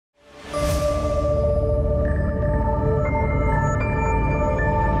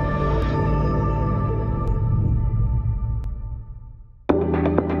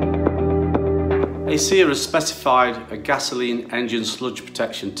ACEA has specified a gasoline engine sludge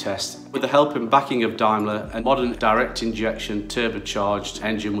protection test. With the help and backing of Daimler, a modern direct injection turbocharged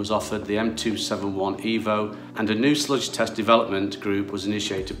engine was offered, the M271 EVO, and a new sludge test development group was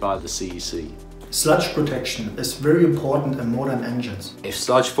initiated by the CEC. Sludge protection is very important in modern engines. If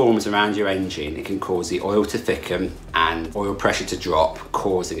sludge forms around your engine, it can cause the oil to thicken and oil pressure to drop,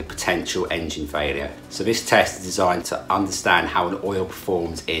 causing a potential engine failure. So this test is designed to understand how an oil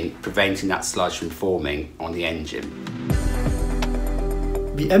performs in preventing that sludge from forming on the engine.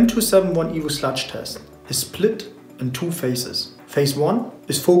 The M271 EVO sludge test is split in two phases. Phase 1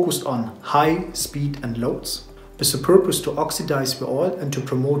 is focused on high speed and loads, with the purpose to oxidize the oil and to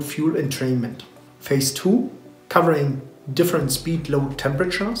promote fuel entrainment. Phase 2, covering different speed load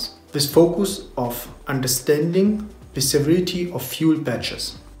temperatures, with focus of understanding the severity of fuel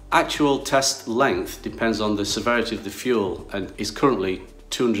batches. Actual test length depends on the severity of the fuel and is currently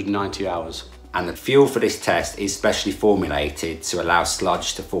 290 hours. And the fuel for this test is specially formulated to allow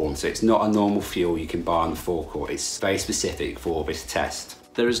sludge to form. So it's not a normal fuel you can buy on the forecourt, it's very specific for this test.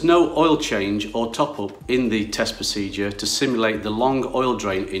 There is no oil change or top-up in the test procedure to simulate the long oil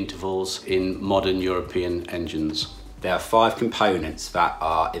drain intervals in modern European engines. There are 5 components that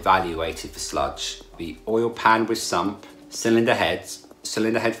are evaluated for sludge: the oil pan with sump, cylinder heads,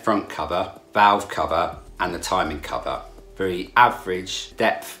 cylinder head front cover, valve cover, and the timing cover. The average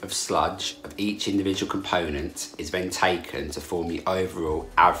depth of sludge of each individual component is then taken to form the overall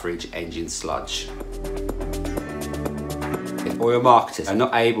average engine sludge. If oil marketers are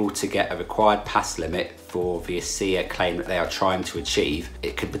not able to get a required pass limit for the ACEA claim that they are trying to achieve,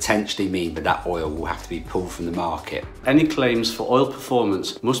 it could potentially mean that that oil will have to be pulled from the market. Any claims for oil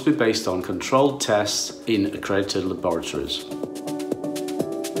performance must be based on controlled tests in accredited laboratories.